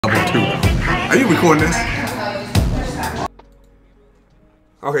Are you recording this?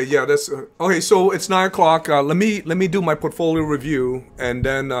 Okay, yeah, that's okay. So it's 9 o'clock. Let me do my portfolio review, and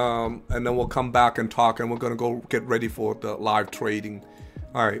then we'll come back and talk, and we're gonna go get ready for the live trading.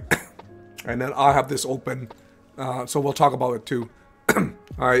 All right, and then I'll have this open, so we'll talk about it too. All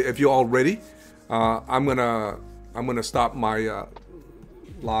right, if you're all ready, I'm gonna stop my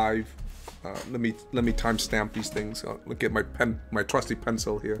live. Let me timestamp these things. I'll get my pen, my trusty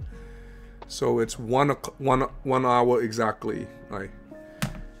pencil here. So it's 1 hour exactly. All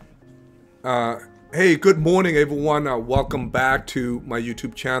right. Hey, good morning everyone. Welcome back to my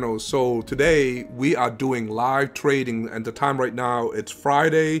YouTube channel. So today we are doing live trading, and the time right now it's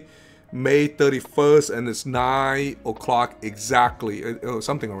Friday, May 31st, and it's 9 o'clock exactly.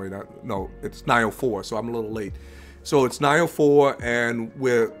 Something like that. No, it's 9:04, so I'm a little late. So it's 9:04, and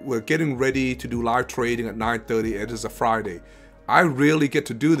we're getting ready to do live trading at 9:30. It is a Friday. I really get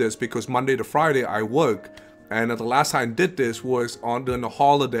to do this because Monday to Friday I work. And the last time I did this was during the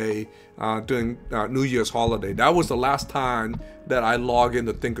holiday, during New Year's holiday. That was the last time that I log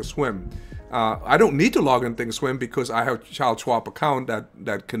into Thinkorswim. I don't need to log in Thinkorswim because I have a Charles Schwab account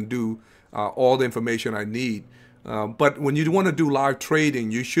that can do all the information I need. But when you want to do live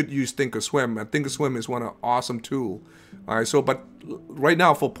trading, you should use Thinkorswim. And Thinkorswim is one awesome tool. All right. So, but right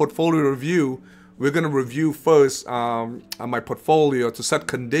now for portfolio review, we're going to review first my portfolio to set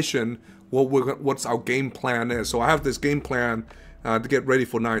condition. What's our game plan is. So I have this game plan to get ready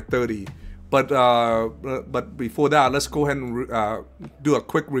for 9:30. But before that, let's go ahead and do a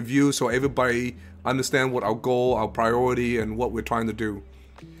quick review so everybody understand what our goal, our priority, and what we're trying to do.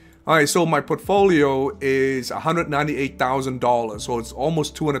 All right, so my portfolio is $198,000, so it's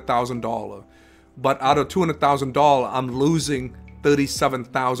almost $200,000. But out of $200,000, I'm losing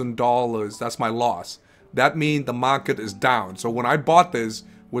 $37,000. That's my loss. That means the market is down. So when I bought this,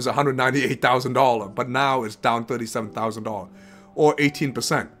 was $198,000, but now it's down $37,000 or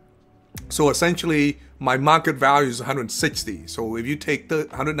 18%. So essentially my market value is 160. So if you take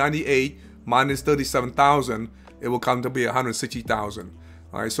 198 minus 37,000, it will come to be 160,000.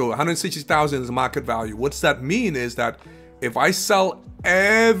 All right, so 160,000 is the market value. What's that mean is that if I sell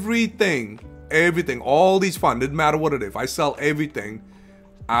everything, all these funds, doesn't matter what it is, if I sell everything,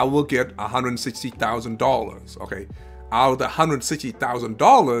 I will get $160,000, okay? Out of the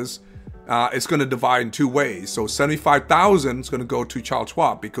 $160,000, it's going to divide in two ways. So $75,000 is going to go to Charles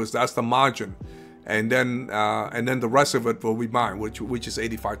Schwab because that's the margin, and then the rest of it will be mine, which is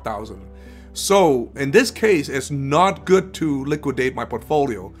 $85,000. So in this case, it's not good to liquidate my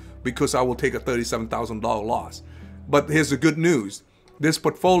portfolio because I will take a $37,000 loss. But here's the good news: this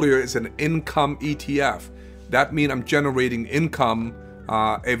portfolio is an income ETF. That means I'm generating income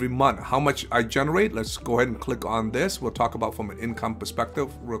every month. How much I generate? Let's go ahead and click on this. We'll talk about from an income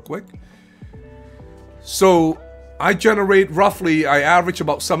perspective real quick. So I generate roughly, I average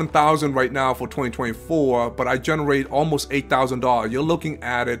about $7,000 right now for 2024, but I generate almost $8,000. You're looking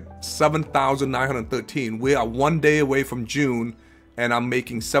at it $7,913. We are 1 day away from June, and I'm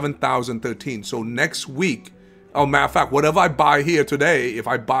making $7,013. So next week, oh, matter of fact, whatever I buy here today, if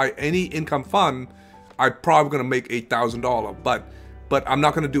I buy any income fund, I'm probably gonna make $8,000. But I'm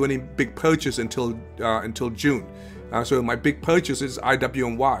not going to do any big purchase until June. So my big purchase is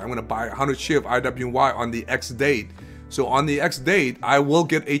IWNY. I'm going to buy 100 shares of IWNY on the X date. So on the X date, I will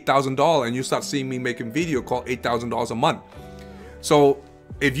get $8,000, and you start seeing me making video called $8,000 a month. So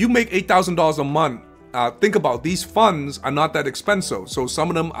if you make $8,000 a month, think about these funds are not that expensive. So some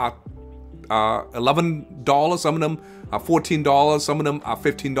of them are $11, some of them are $14, some of them are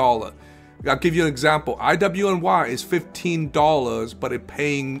 $15. I'll give you an example. IWNY is $15, but it's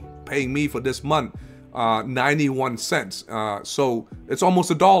paying me for this month 91 cents. So it's almost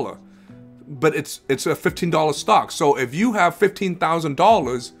 $1, but it's a $15 stock. So if you have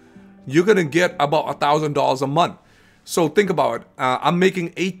 $15,000, you're gonna get about $1,000 a month. So think about it. I'm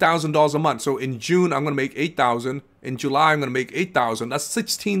making $8,000 a month. So in June I'm gonna make $8,000. In July I'm gonna make $8,000. That's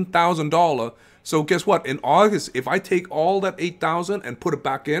 $16,000. So guess what? In August, if I take all that $8,000 and put it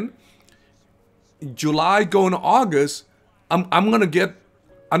back in, July going to August, I'm gonna get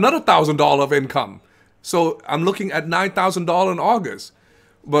another $1,000 of income. So I'm looking at $9,000 in August.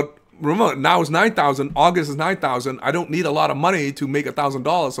 But remember, now it's $9,000. August is $9,000. I don't need a lot of money to make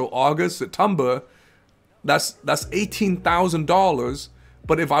 $1,000. So August, September, that's $18,000.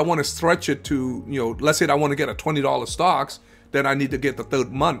 But if I want to stretch it to, let's say I want to get a $20 stocks, then I need to get the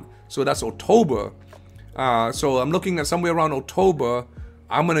third month. So that's October. So I'm looking at somewhere around October.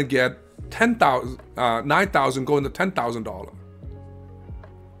 I'm gonna get $9,000 going to $10,000.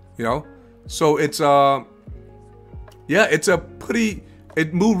 So it's it's a pretty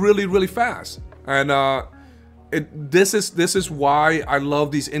it moved really, really fast. And this is why I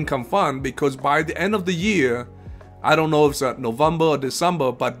love these income funds, because by the end of the year, I don't know if it's November or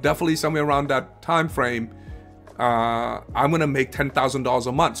December, but definitely somewhere around that time frame, I'm gonna make $10,000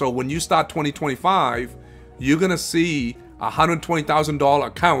 a month. So when you start 2025, you're gonna see a $120,000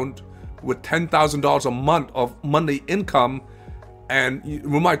 account with $10,000 a month of monthly income. And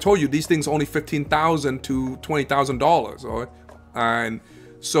remember, I told you these things only $15,000 to $20,000, right? And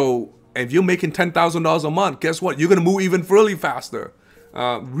so if you're making $10,000 a month, guess what? You're gonna move even really faster,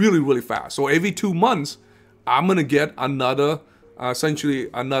 really, really fast. So every 2 months, I'm gonna get another, essentially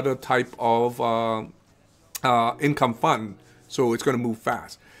another type of income fund. So it's gonna move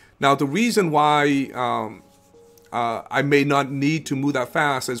fast. Now, the reason why I may not need to move that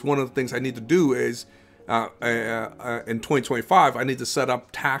fast is one of the things I need to do is in 2025, I need to set up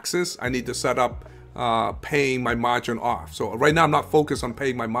taxes. I need to set up paying my margin off. So right now I'm not focused on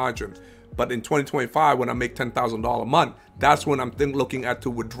paying my margin, but in 2025, when I make $10,000 a month, that's when I'm looking at to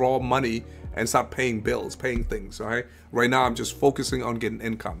withdraw money and start paying bills, paying things, right? Right now I'm just focusing on getting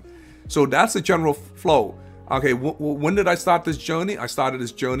income. So that's the general flow. Okay, when did I start this journey? I started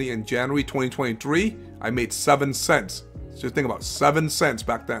this journey in January 2023. I made 7 cents. Just think about 7 cents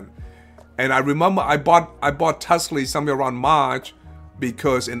back then. And I remember I bought Tesla somewhere around March,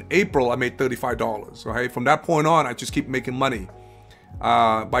 because in April I made $35. Okay, from that point on, I just keep making money.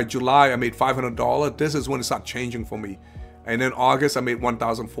 By July I made $500. This is when it started changing for me. And then August I made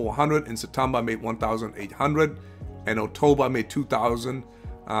 $1,400. In September I made $1,800. In October I made $2,000.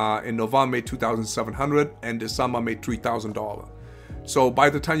 In November I made $2,700. And December I made $3,000. So by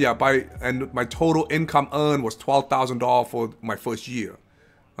the time, and my total income earned was $12,000 for my first year.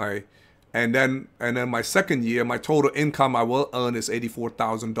 Right. And then my second year, my total income I will earn is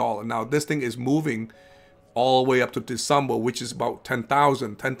 $84,000. Now this thing is moving all the way up to December, which is about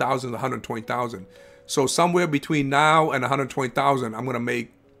 10,000 to 120,000. So somewhere between now and 120,000, I'm gonna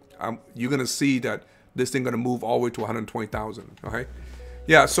make. You're gonna see that this thing gonna move all the way to 120,000. Okay,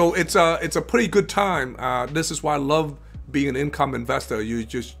 yeah. So it's a pretty good time. This is why I love being an income investor. You're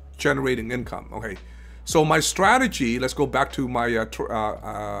just generating income. Okay, so my strategy. Let's go back to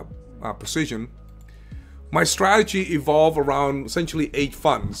my precision. My strategy evolved around essentially 8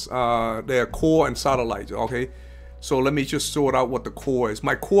 funds. They're core and satellite. Okay, so let me just sort out what the core is.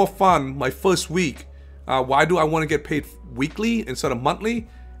 My core fund, my first week. Why do I want to get paid weekly instead of monthly?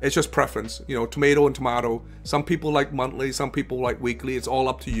 It's just preference. You know, tomato and tomato. Some people like monthly. Some people like weekly. It's all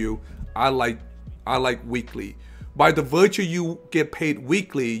up to you. I like weekly. By the virtue you get paid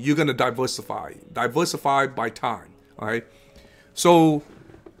weekly, you're gonna diversify. Diversify by time. All right. So,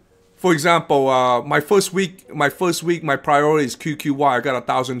 for example, my first week, my priority is QQY. I got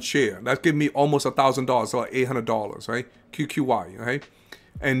 1,000 share. That give me almost $1,000, so $800, right? QQY, right?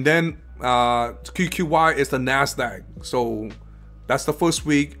 And then QQY is the Nasdaq. So that's the first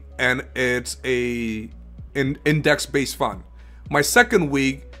week, and it's a index-based fund. My second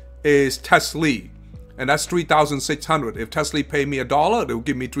week is TSLA, and that's 3,600. If TSLA pay me $1, they'll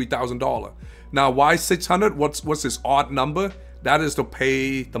give me $3,000. Now, why 600? What's this odd number? That is to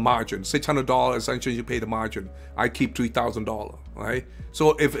pay the margin. $600 essentially you pay the margin. I keep $3,000, right?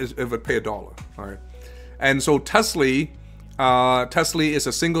 So if it pay $1, all right. And so TSLA is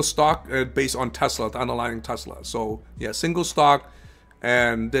a single stock based on Tesla, the underlying Tesla. So yeah, single stock,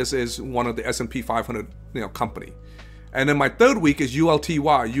 and this is one of the S&P 500 company. And then my third week is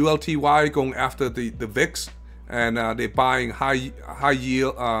ULTY. ULTY going after the VIX, and they're buying high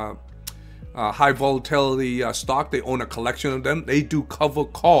yield. High volatility stock. They own a collection of them. They do cover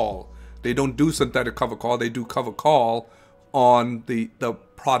call. They don't do synthetic cover call. They do cover call on the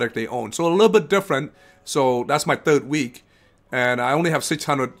product they own. So a little bit different. So that's my third week, and I only have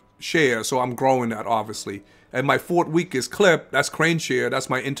 600 shares, so I'm growing that obviously. And my fourth week is Clip. That's Crane share. That's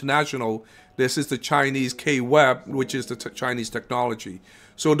my international. This is the Chinese K-Web, which is the Chinese technology.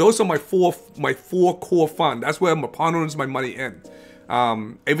 So those are my four core fund. That's where I'm pondering my money in.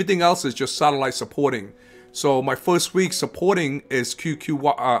 Everything else is just satellite supporting. So my first week supporting is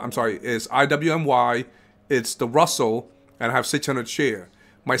is IWMY. It's the Russell, and I have 600 share.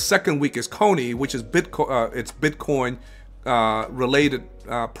 My second week is Coney, which is Bitcoin. It's Bitcoin related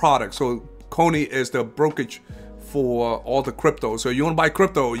product. So Coney is the brokerage for all the crypto. So you want to buy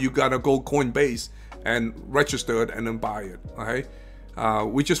crypto, you gotta go Coinbase and register it and then buy it. Okay.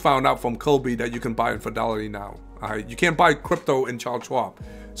 We just found out from Kobe that you can buy in Fidelity now. You can't buy crypto in Charles Schwab.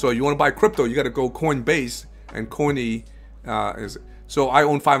 So you want to buy crypto, you got to go Coinbase, and Coiney is. So I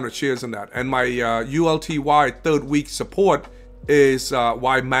own 500 shares in that. And my ULTY third week support is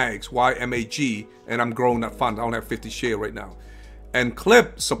YMAG, YMAG, and I'm growing that fund. I only have 50 shares right now. And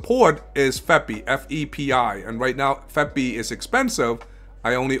clip support is FEPI, F-E-P-I. And right now, FEPI is expensive.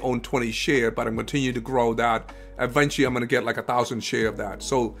 I only own 20 shares, but I'm continuing to grow that. Eventually, I'm going to get like 1,000 shares of that.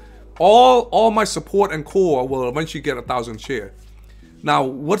 So all my support and core will eventually get 1,000 shares. Now,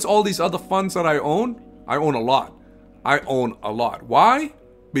 what's all these other funds that I own? I own a lot. I own a lot. Why?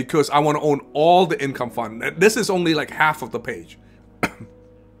 Because I want to own all the income fund. This is only like half of the page.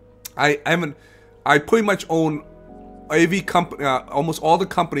 I pretty much own every company, almost all the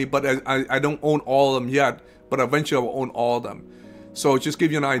company, but I don't own all of them yet, but eventually I will own all of them. So just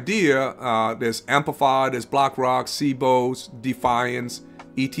give you an idea, there's Amplify, there's BlackRock, Cbos, Defiance,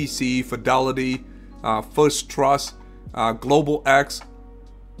 ETC, Fidelity, First Trust, Global X,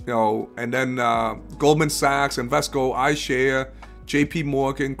 and then Goldman Sachs, Invesco, iShare, JP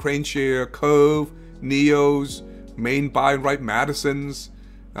Morgan, CraneShare, Curve, Neos, Main Buy and Right, Madison's,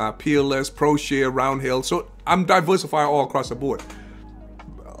 Peerless, ProShare, Roundhill. So I'm diversified all across the board,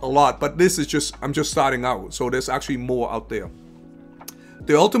 a lot. But this is just, I'm just starting out. So there's actually more out there.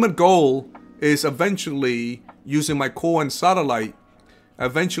 The ultimate goal is eventually using my core and satellite.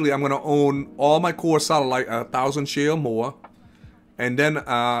 Eventually, I'm going to own all my core satellite at 1,000 shares or more. And then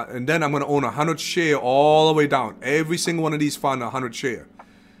I'm going to own 100 shares all the way down. Every single one of these funds, 100 shares.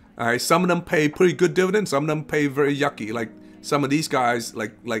 All right, some of them pay pretty good dividends. Some of them pay very yucky. Like some of these guys,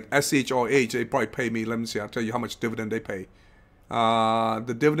 like SHRH, they probably pay me. Let me see. I'll tell you how much dividend they pay.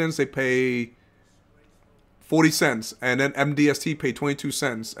 The dividends they pay 40 cents, and then MDST pay 22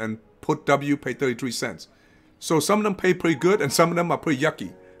 cents, and Put W pay 33 cents. So some of them pay pretty good, and some of them are pretty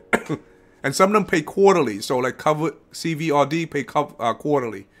yucky. And some of them pay quarterly. So like cover CVRD pay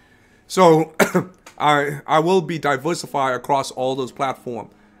quarterly. So I will be diversified across all those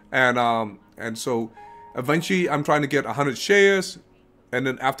platforms. And so eventually I'm trying to get 100 shares. And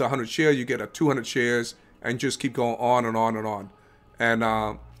then after 100 shares, you get 200 shares, and just keep going on and on and on.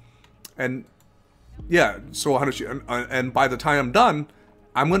 And yeah, so 100 shares. And by the time I'm done,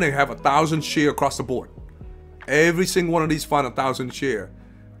 I'm going to have 1,000 shares across the board. Every single one of these funds, 1,000 shares.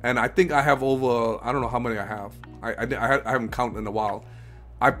 And I think I have over, I don't know how many I have. I haven't counted in a while.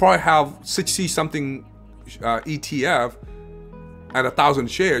 I probably have 60 something ETF at 1,000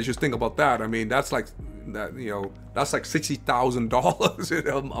 shares. Just think about that. I mean, that's like, that's like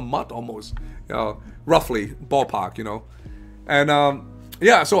 $60,000 a month almost, roughly ballpark, And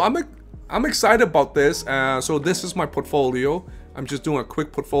yeah, so I'm excited about this. So this is my portfolio. I'm just doing a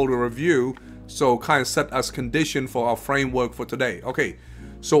quick portfolio review. So kind of set us condition for our framework for today. Okay.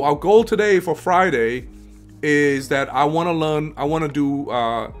 So our goal today for Friday is that I want to learn, I want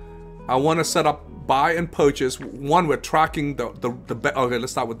to set up buy and purchase. One, we're tracking the okay,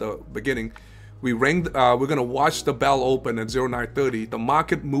 let's start with the beginning. We're going to watch the bell open at 0930. The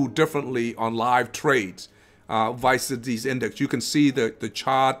market moved differently on live trades, versus these index. You can see the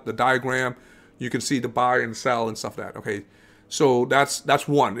chart, the diagram. You can see the buy and sell and stuff like that. Okay, so that's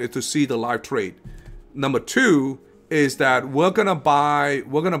one, is to see the live trade. Number two is that we're gonna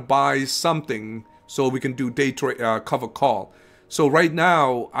buy something so we can do day trade cover call. So right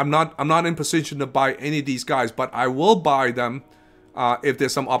now I'm not in position to buy any of these guys, but I will buy them if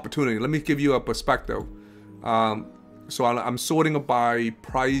there's some opportunity. Let me give you a perspective. So I'm sorting by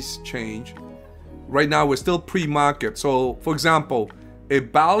price change. Right now we're still pre-market. So for example, if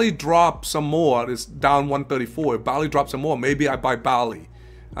Bally drops some more, it's down 134. If Bally drops some more, maybe I buy Bally.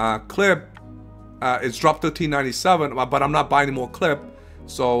 Clip. It's dropped 13.97, but I'm not buying any more Clip.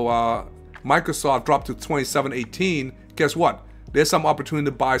 So Microsoft dropped to 27.18. Guess what? There's some opportunity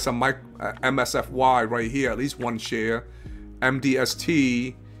to buy some MSFY right here, at least one share.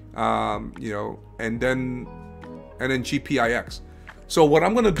 MDST, and then GPIX. So what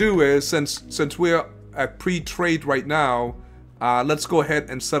I'm gonna do is, since we're at pre-trade right now, let's go ahead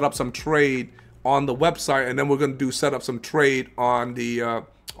and set up some trade on the website, and then we're gonna set up some trade on the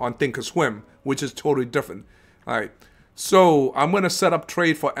on Thinkorswim, which is totally different. All right, so I'm gonna set up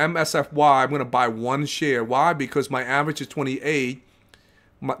trade for MSFY. I'm gonna buy one share. Why? Because my average is 28.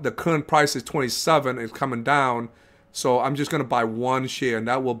 The current price is 27. It's coming down, so I'm just gonna buy one share, and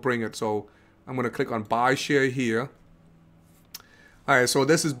that will bring it. So I'm gonna click on buy share here. All right, so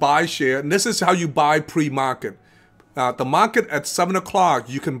this is buy share, and this is how you buy pre-market. The market at 7 o'clock,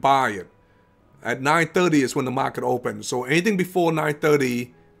 you can buy it. At 9:30 is when the market opens. So anything before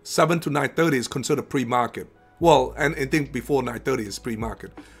 9:30. 7 to 9:30 is considered pre-market. Well, and anything before 9:30 is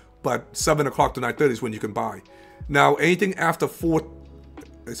pre-market. But 7 o'clock to 9:30 is when you can buy. Now, anything after 4,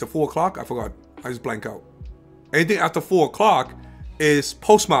 is it 4 o'clock? I forgot. I just blank out. Anything after 4 o'clock is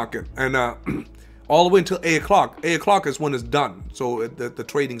post-market. And all the way until 8 o'clock. 8 o'clock is when it's done. So the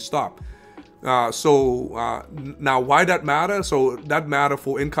trading stopped. Now why that matter? So that matter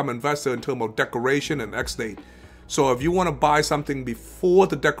for income investor in terms of declaration and X date. So if you want to buy something before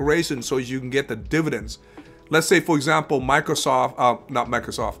the declaration so you can get the dividends, let's say for example MSTY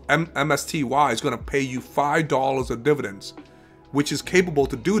is going to pay you $5 of dividends, which is capable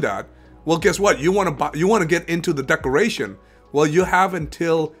to do that. Well, guess what? You want to get into the declaration. Well, you have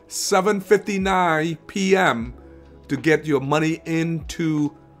until 7:59 p.m. to get your money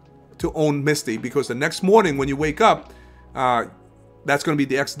into to own Misty, because the next morning when you wake up, that's going to be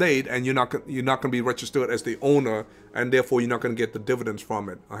the X date, and you're not going to be registered as the owner, and therefore you're not going to get the dividends from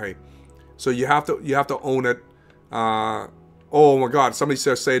it. Okay, so you have to own it. Oh my God! Somebody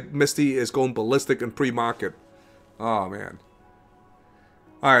said Misty is going ballistic in pre-market. Oh man.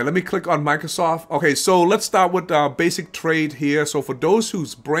 All right, let me click on Microsoft. Okay, so let's start with basic trade here. So for those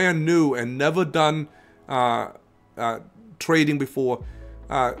who's brand new and never done trading before,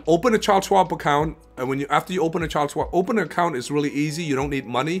 open a Charles Schwab account. And after you open a Charles Schwab, open an account is really easy. You don't need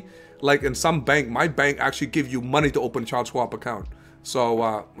money. Like in some bank, my bank actually give you money to open a Charles Schwab account.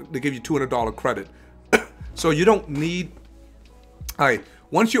 So they give you $200 credit. So you don't need. All right,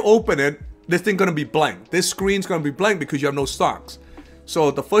 once you open it, this thing's gonna be blank. This screen's gonna be blank because you have no stocks.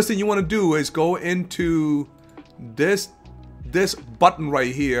 So the first thing you want to do is go into this button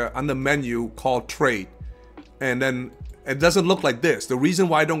right here on the menu called Trade. And then it doesn't look like this. The reason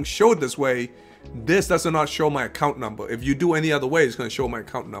why I don't show it this way, this does not show my account number. If you do any other way, it's going to show my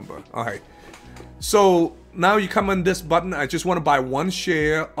account number. All right. So now you come on this button. I just want to buy one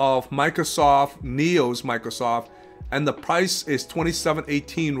share of Microsoft, Neo's Microsoft, and the price is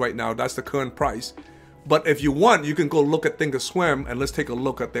 $27.18 right now. That's the current price. But if you want, you can go look at Thinkorswim, and let's take a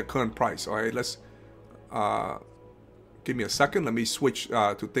look at their current price. All right, let's give me a second. Let me switch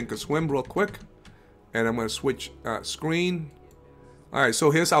to Thinkorswim real quick, and I'm going to switch screen. All right, so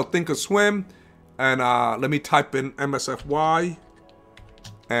here's our Thinkorswim, and let me type in MSFY,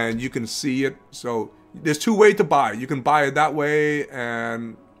 and you can see it. So there's two ways to buy. You can buy it that way,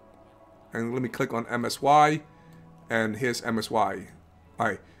 and let me click on MSY, and here's MSY. All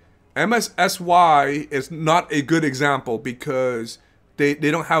right. MSSY is not a good example because they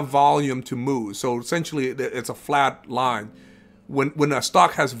don't have volume to move. So essentially it's a flat line. When a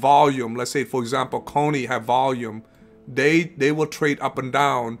stock has volume, let's say for example Coney have volume, they will trade up and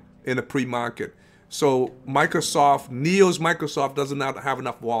down in a pre-market. So Microsoft, Neo's Microsoft does not have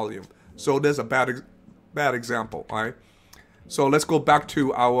enough volume. So there's a bad example. All right. So let's go back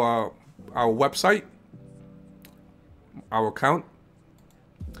to our website, our account.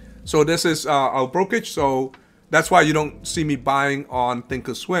 So this is our brokerage. So that's why you don't see me buying on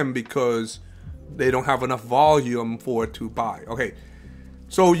Thinkorswim, because they don't have enough volume for it to buy. Okay.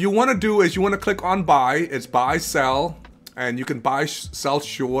 So you want to do is you want to click on buy. It's buy, sell, and you can buy, sell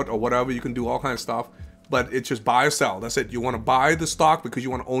short or whatever. You can do all kinds of stuff, but it's just buy or sell. That's it. You want to buy the stock because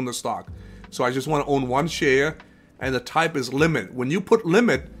you want to own the stock. So I just want to own one share, and the type is limit. When you put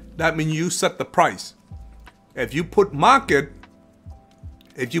limit, that means you set the price. If you put market,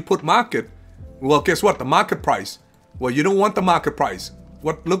 well, guess what? The market price. Well, you don't want the market price.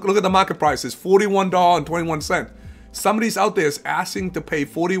 Look at the market price. It's $41.21. Somebody's out there is asking to pay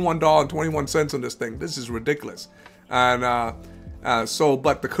 $41.21 on this thing. This is ridiculous. And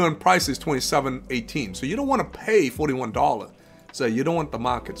but the current price is $27.18. So you don't want to pay $41. So you don't want the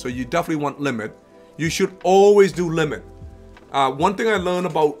market. So you definitely want limit. You should always do limit. One thing I learned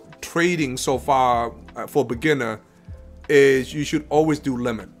about trading so far for beginner is you should always do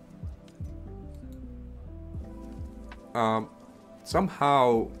limit.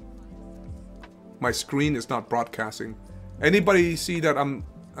 Somehow my screen is not broadcasting. Anybody see that am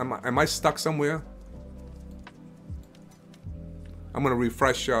I stuck somewhere? I'm gonna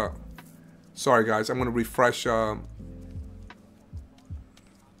refresh. Sorry guys, I'm gonna refresh. Okay,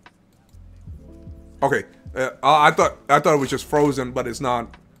 I thought it was just frozen, but it's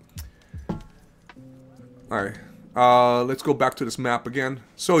not. All right. Let's go back to this map again.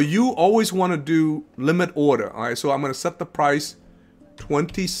 So you always want to do limit order. All right. So I'm going to set the price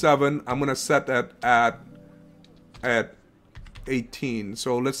 27. I'm going to set that at 18.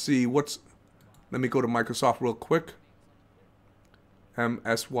 So let's see let me go to Microsoft real quick.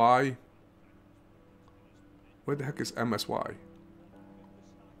 MSY. Where the heck is MSY?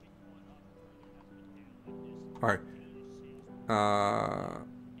 All right.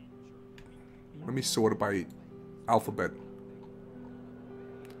 Let me sort it by alphabet.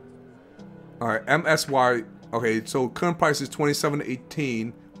 All right, MSY. Okay, so current price is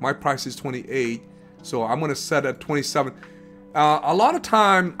 $27.18. My price is $28. So I'm gonna set at 27. A lot of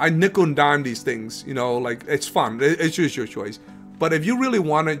time I nickel and dime these things. You know, like it's fun. It's just your choice. But if you really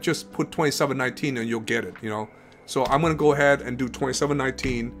want it, just put 27.19 and you'll get it, you know. So I'm gonna go ahead and do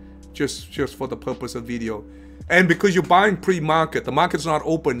 27.19 just for the purpose of video. And because you're buying pre-market, the market's not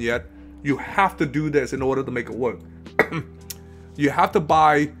open yet, you have to do this in order to make it work. You have to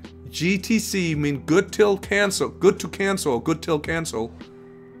buy GTC, mean good till cancel, good to cancel, good till cancel,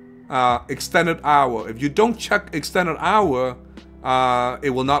 extended hour. If you don't check extended hour, it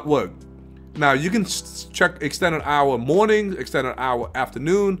will not work. Now you can check extended hour morning, extended hour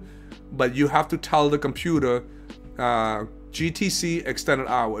afternoon, but you have to tell the computer GTC extended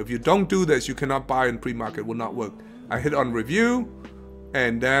hour. If you don't do this, you cannot buy in pre-market. It will not work. I hit on review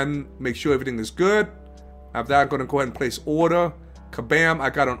and then make sure everything is good. After that, I'm going to go ahead and place order. Kabam, I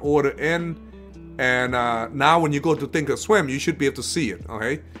got an order in. And now when you go to Thinkorswim, you should be able to see it,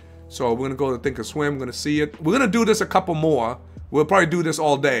 okay? So we're going to go to Thinkorswim, we're going to see it. We're going to do this a couple more. We'll probably do this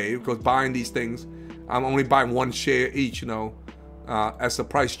all day because buying these things, I'm only buying one share each, you know. As the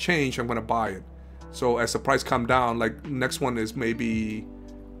price change, I'm going to buy it. So as the price come down, like next one is maybe,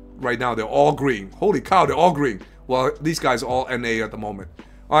 right now they're all green. Holy cow, they're all green. Well, these guys are all NA at the moment.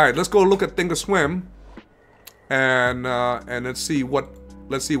 All right, let's go look at Thinkorswim, and let's see what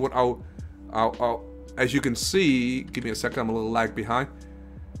our as you can see, give me a second, I'm a little lag behind.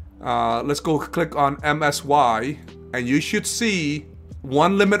 Let's go click on MSY, and you should see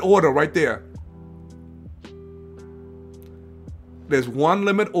one limit order right there. There's one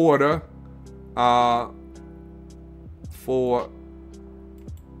limit order for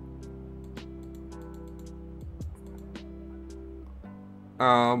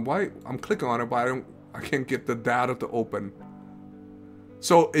why I'm clicking on it, but I can't get the data to open.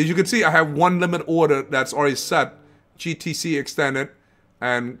 So as you can see, I have one limit order that's already set, GTC extended,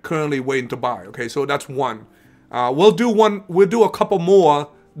 and currently waiting to buy. Okay, so that's one. We'll do a couple more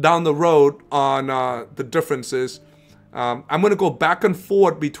down the road on the differences. I'm going to go back and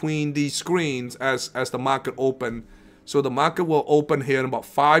forth between these screens as the market open. So the market will open here in about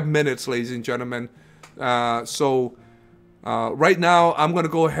 5 minutes, ladies and gentlemen. Right now I'm going to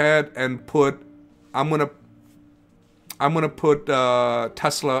go ahead and put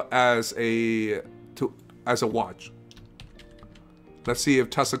Tesla as a watch. Let's see if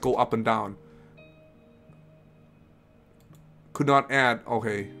Tesla go up and down. Could not add.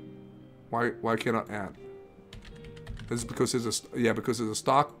 Okay, why cannot add? This is because it's because it's a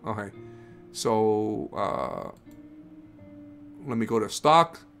stock. Okay, so let me go to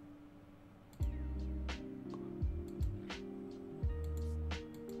stock.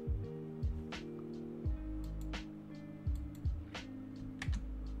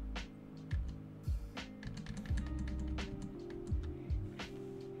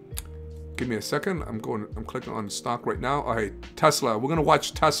 Give me a second. I'm clicking on stock right now. All right, Tesla. We're gonna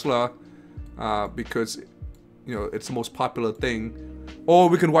watch Tesla because you know it's the most popular thing. Or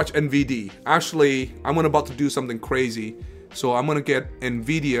we can watch NVIDIA. Actually, I'm about to do something crazy. So I'm gonna get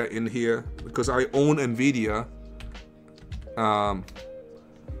NVIDIA in here because I own NVIDIA.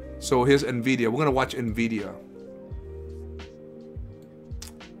 So here's NVIDIA. We're gonna watch NVIDIA.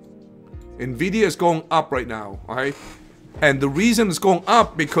 NVIDIA is going up right now. All right. And the reason it's going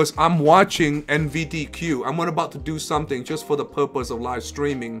up because I'm watching NVDQ. I'm about to do something just for the purpose of live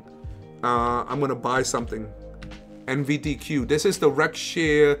streaming. I'm gonna buy something. NVDQ. This is the rec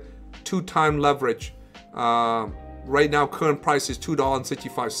share 2-time leverage. Right now, current price is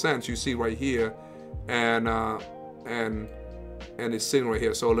 $2.65. You see right here, and it's sitting right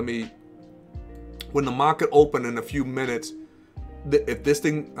here. So let me. When the market open in a few minutes, if this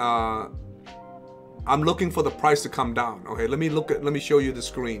thing. I'm looking for the price to come down. Okay, let me show you the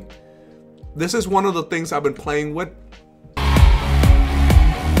screen. This is one of the things I've been playing with.